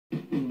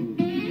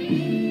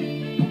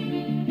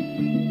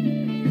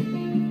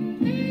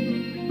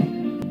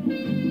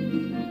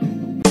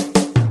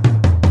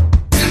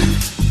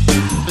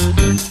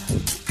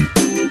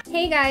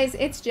guys,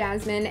 it's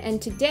Jasmine, and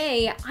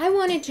today I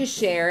wanted to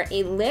share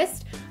a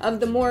list of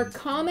the more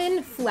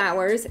common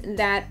flowers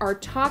that are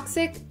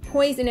toxic,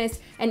 poisonous,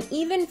 and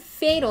even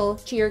fatal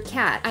to your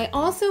cat. I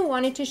also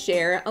wanted to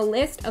share a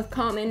list of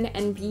common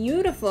and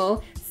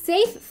beautiful,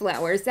 safe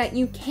flowers that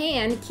you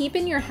can keep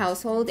in your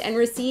household and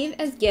receive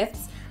as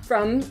gifts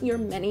from your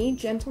many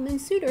gentlemen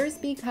suitors,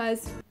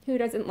 because who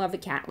doesn't love a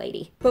cat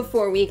lady?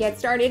 Before we get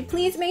started,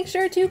 please make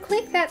sure to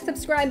click that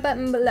subscribe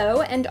button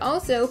below and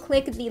also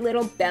click the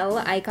little bell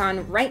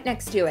icon right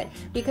next to it,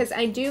 because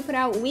I do put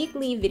out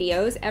weekly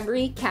videos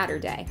every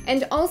Catterday.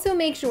 And also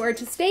make sure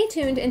to stay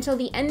tuned until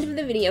the end of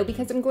the video,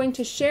 because I'm going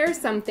to share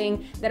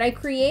something that I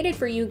created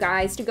for you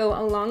guys to go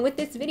along with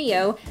this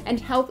video and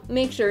help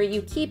make sure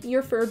you keep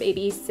your fur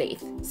babies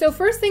safe. So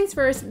first things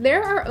first,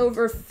 there are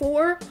over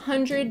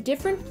 400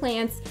 different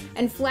plants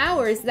and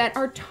flowers that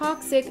are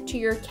toxic to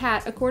your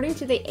cat according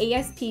to the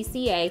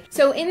ASPCA.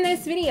 So in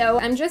this video,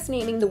 I'm just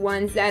naming the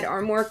ones that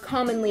are more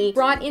commonly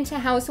brought into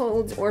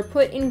households or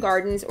put in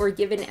gardens or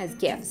given as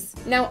gifts.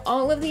 Now,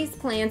 all of these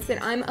plants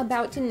that I'm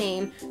about to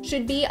name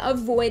should be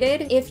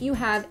avoided if you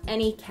have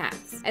any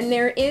cats. And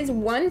there is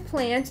one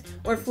plant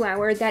or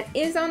flower that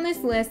is on this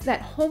list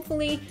that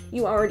hopefully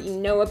you already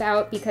know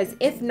about, because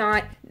if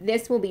not,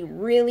 this will be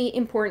really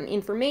important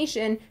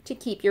information to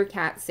keep your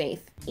cat safe.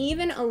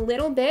 Even a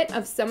little bit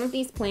of some of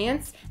these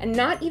plants, and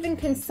not even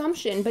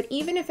consumption, but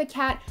even if a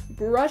cat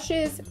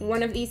brushes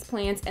one of these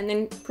plants and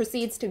then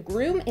proceeds to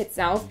groom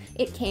itself,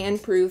 it can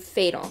prove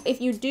fatal.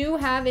 If you do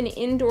have an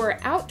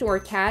indoor-outdoor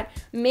cat,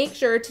 make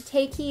sure to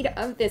take heed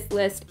of this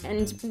list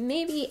and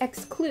maybe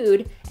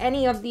exclude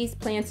any of these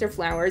plants or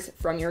flowers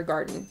from your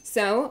garden.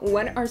 So,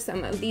 what are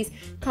some of these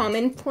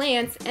common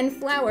plants and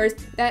flowers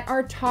that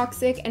are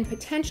toxic and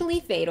potentially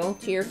fatal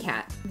to your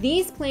cat?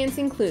 These plants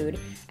include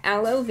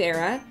aloe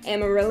vera,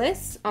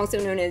 amaryllis, also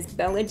known as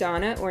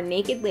belladonna or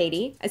naked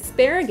lady,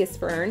 asparagus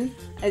fern,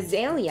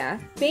 azalea,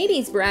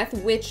 baby's breath,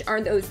 which are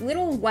those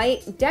little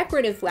white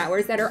decorative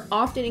flowers that are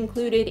often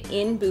included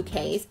in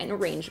bouquets and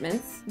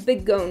arrangements,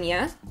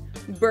 begonia,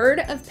 bird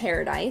of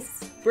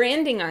paradise,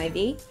 branding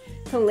ivy,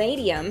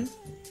 caladium,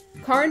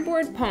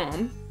 cardboard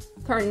palm,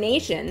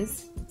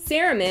 carnations,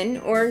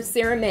 cerumen or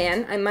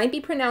cerumen, I might be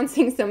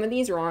pronouncing some of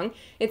these wrong,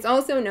 it's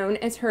also known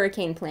as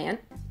hurricane plant,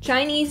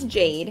 Chinese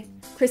jade,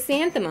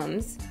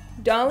 chrysanthemums,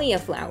 dahlia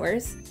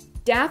flowers,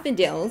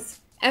 daffodils,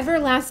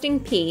 everlasting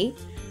pea,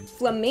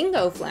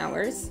 flamingo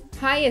flowers,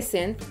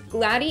 hyacinth,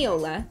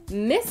 gladiola,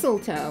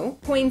 mistletoe,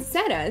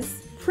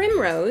 poinsettias,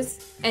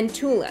 primrose, and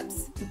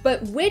tulips.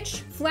 But which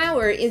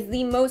flower is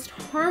the most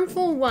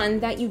harmful one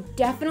that you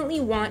definitely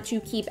want to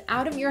keep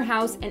out of your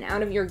house and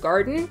out of your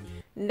garden?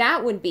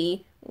 That would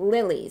be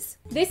lilies.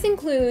 This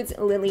includes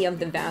lily of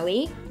the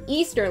valley,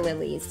 Easter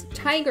lilies,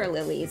 tiger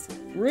lilies,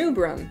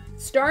 rubrum,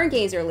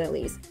 stargazer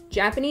lilies,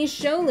 Japanese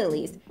show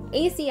lilies,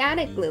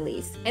 Asiatic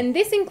lilies, and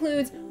this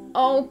includes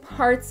all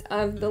parts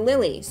of the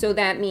lily. So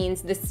that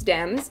means the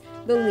stems,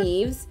 the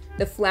leaves,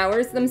 the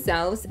flowers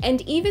themselves,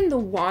 and even the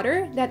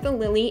water that the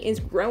lily is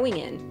growing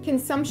in.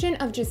 Consumption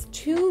of just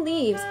 2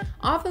 leaves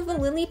off of a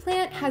lily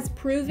plant has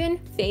proven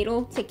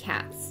fatal to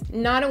cats.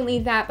 Not only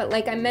that, but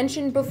like I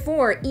mentioned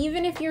before,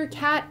 even if your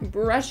cat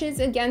brushes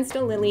against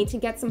a lily to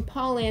get some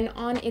pollen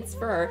on its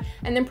fur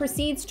and then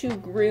proceeds to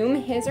groom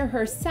his or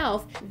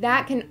herself,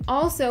 that can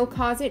also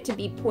cause it to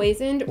be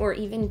poisoned or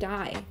even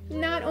die.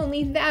 Not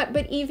only that,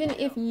 but even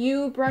if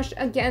you brush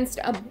against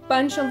a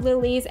bunch of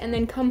lilies and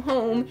then come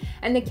home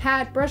and the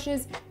cat brushes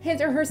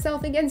his or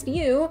herself against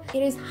you,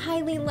 it is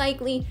highly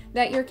likely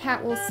that your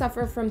cat will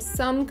suffer from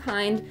some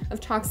kind of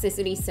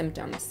toxicity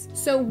symptoms.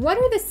 So what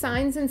are the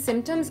signs and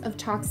symptoms of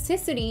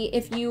toxicity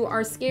if you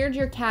are scared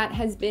your cat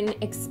has been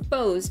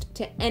exposed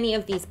to any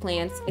of these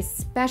plants,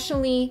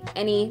 especially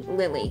any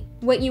lily?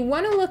 What you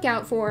want to look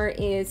out for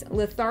is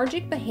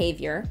lethargic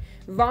behavior,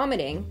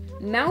 vomiting,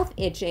 mouth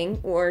itching,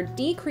 or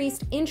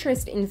decreased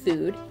interest in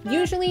food.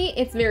 Usually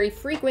it's very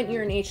frequent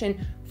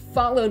urination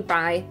followed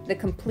by the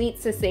complete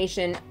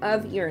cessation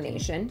of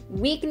urination,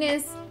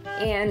 weakness,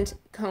 and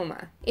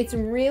coma. It's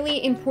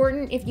really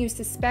important, if you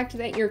suspect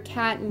that your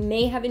cat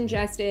may have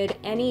ingested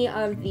any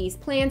of these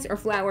plants or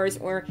flowers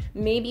or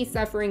may be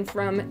suffering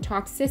from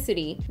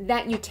toxicity,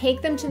 that you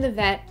take them to the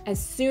vet as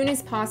soon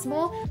as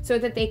possible so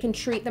that they can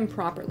treat them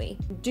properly.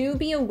 Do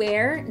be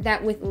aware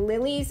that with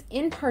lilies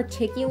in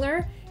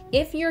particular,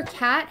 if your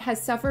cat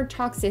has suffered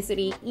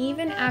toxicity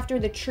even after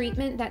the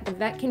treatment that the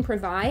vet can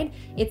provide,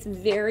 it's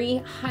very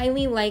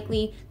highly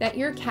likely that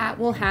your cat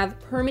will have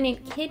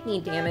permanent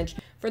kidney damage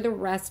for the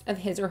rest of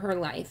his or her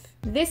life.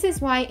 This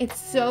is why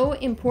it's so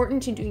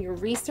important to do your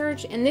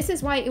research, and this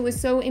is why it was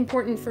so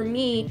important for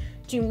me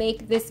to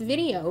make this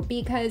video,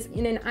 because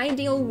in an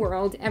ideal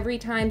world, every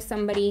time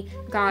somebody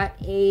got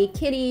a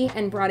kitty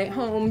and brought it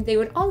home, they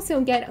would also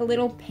get a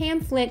little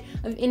pamphlet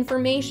of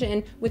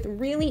information with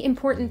really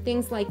important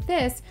things like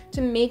this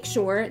to make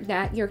sure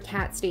that your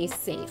cat stays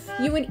safe.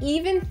 You would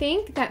even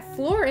think that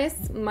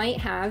florists might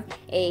have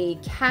a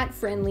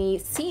cat-friendly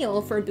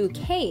seal for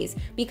bouquets,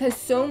 because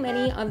so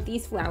many of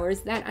these flowers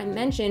that I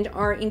mentioned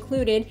are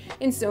included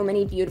in so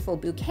many beautiful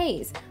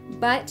bouquets.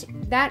 but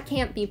that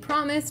can't be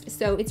promised,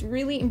 so it's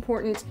really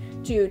important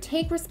to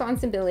take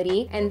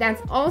responsibility, and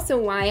that's also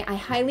why I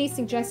highly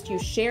suggest you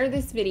share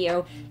this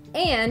video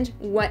and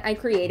what I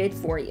created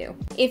for you.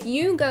 If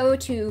you go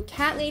to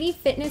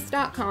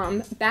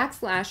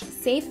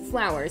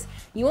catladyfitness.com/safeflowers,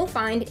 you will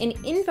find an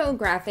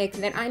infographic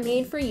that I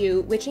made for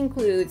you, which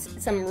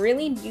includes some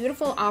really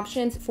beautiful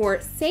options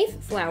for safe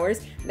flowers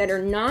that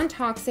are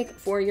non-toxic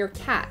for your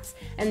cats.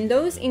 And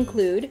those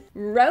include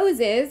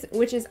roses,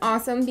 which is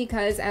awesome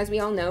because, as we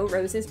all know,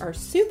 roses are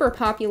super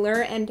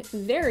popular and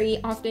very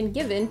often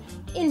given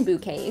in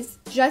bouquets.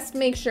 Just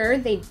make sure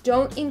they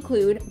don't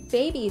include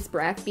baby's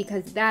breath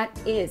because that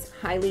is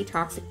highly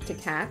toxic to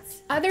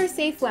cats. Other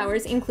safe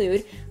flowers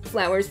include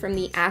flowers from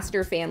the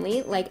aster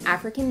family like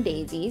African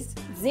daisies,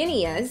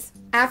 zinnias,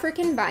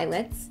 African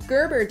violets,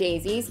 Gerber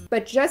daisies,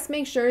 but just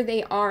make sure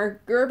they are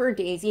Gerber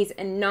daisies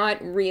and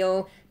not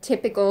real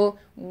typical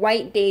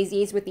white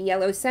daisies with the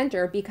yellow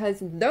center because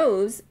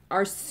those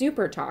are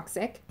super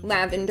toxic.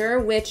 Lavender,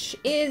 which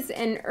is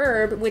an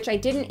herb, which I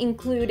didn't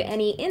include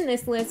any in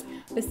this list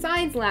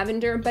besides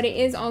lavender, but it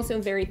is also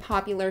very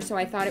popular, so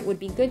I thought it would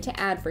be good to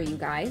add for you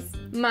guys.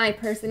 My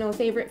personal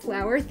favorite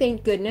flower,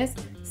 thank goodness,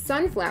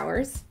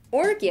 sunflowers,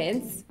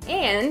 orchids,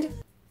 and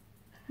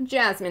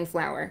jasmine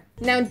flower.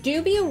 Now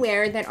do be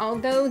aware that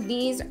although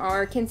these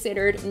are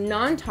considered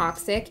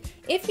non-toxic,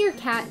 if your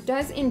cat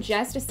does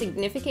ingest a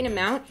significant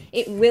amount,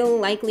 it will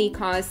likely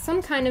cause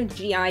some kind of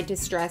GI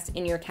distress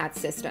in your cat's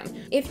system.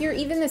 If you're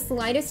even the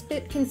slightest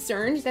bit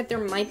concerned that there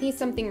might be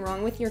something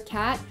wrong with your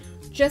cat,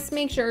 just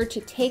make sure to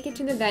take it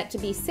to the vet to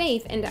be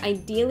safe, and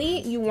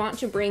ideally you want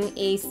to bring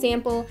a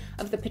sample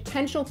of the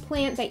potential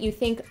plant that you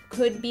think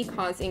could be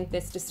causing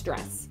this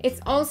distress. It's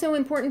also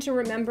important to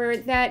remember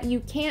that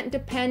you can't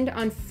depend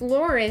on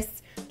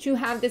florists to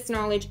have this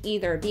knowledge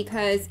either,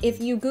 because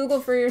if you Google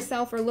for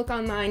yourself or look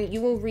online,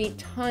 you will read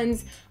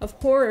tons of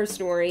horror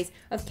stories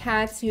of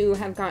cats who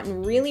have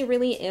gotten really,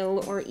 really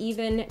ill or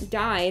even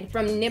died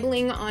from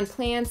nibbling on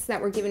plants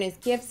that were given as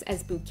gifts,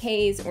 as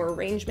bouquets or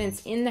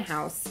arrangements in the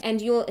house.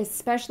 And you'll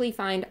especially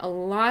find a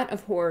lot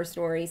of horror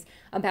stories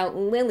about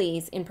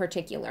lilies in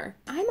particular.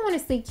 I'm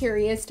honestly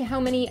curious to how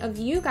many of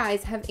you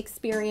guys have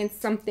experienced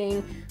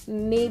something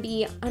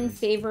maybe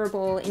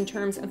unfavorable in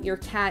terms of your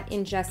cat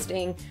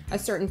ingesting a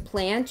certain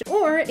plant,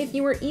 or if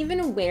you were even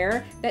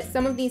aware that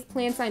some of these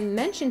plants I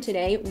mentioned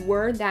today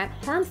were that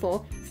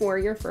harmful for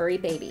your furry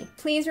baby.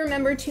 Please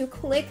remember to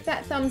click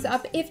that thumbs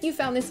up if you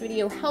found this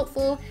video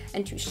helpful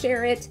and to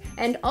share it,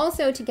 and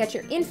also to get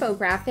your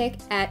infographic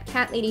at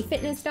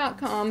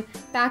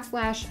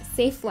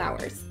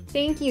catladyfitness.com/safeflowers.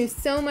 Thank you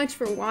so much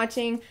for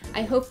watching.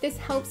 I hope this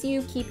helps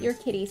you keep your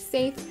kitty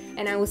safe,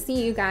 and I will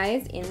see you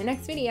guys in the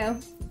next video.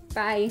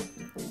 Bye.